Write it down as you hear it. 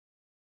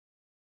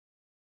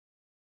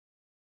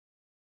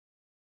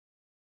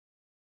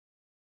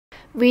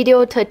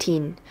Video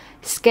 13.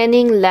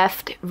 Scanning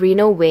left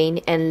renal vein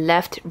and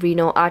left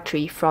renal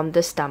artery from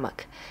the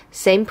stomach.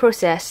 Same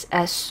process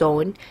as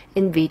shown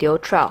in video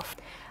 12.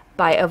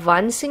 By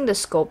advancing the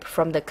scope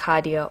from the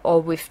cardia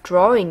or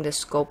withdrawing the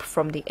scope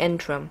from the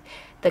antrum,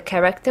 the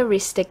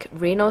characteristic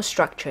renal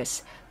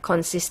structures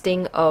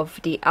consisting of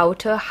the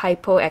outer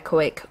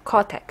hypoechoic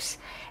cortex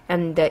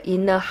and the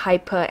inner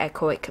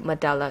hyperechoic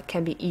medulla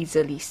can be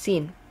easily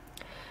seen.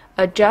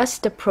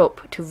 Adjust the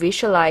probe to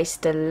visualize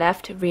the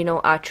left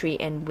renal artery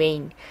and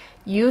vein.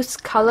 Use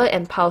color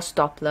and pulse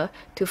Doppler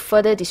to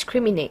further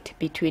discriminate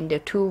between the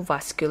two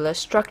vascular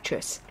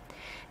structures.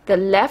 The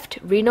left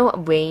renal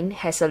vein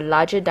has a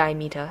larger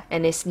diameter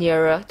and is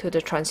nearer to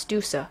the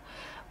transducer,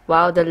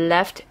 while the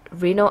left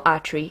renal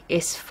artery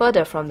is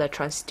further from the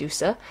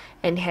transducer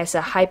and has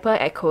a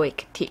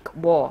hyperechoic thick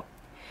wall.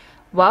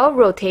 While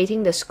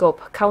rotating the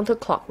scope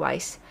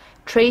counterclockwise,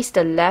 trace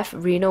the left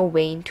renal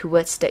vein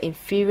towards the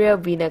inferior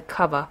vena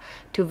cava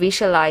to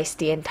visualize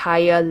the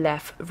entire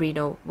left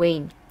renal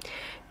vein.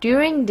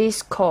 During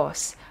this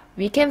course,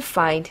 we can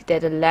find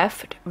that the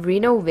left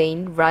renal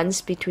vein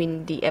runs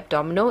between the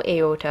abdominal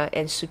aorta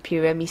and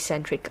superior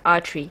mesenteric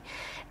artery,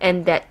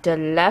 and that the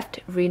left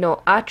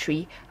renal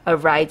artery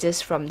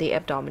arises from the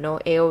abdominal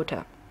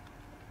aorta.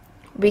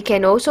 We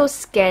can also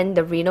scan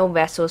the renal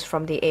vessels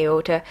from the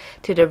aorta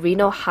to the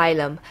renal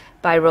hilum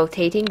by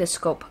rotating the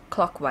scope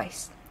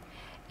clockwise.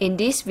 In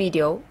this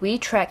video, we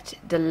tracked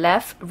the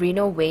left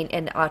renal vein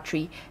and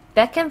artery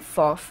back and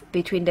forth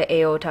between the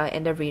aorta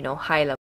and the renal hilum.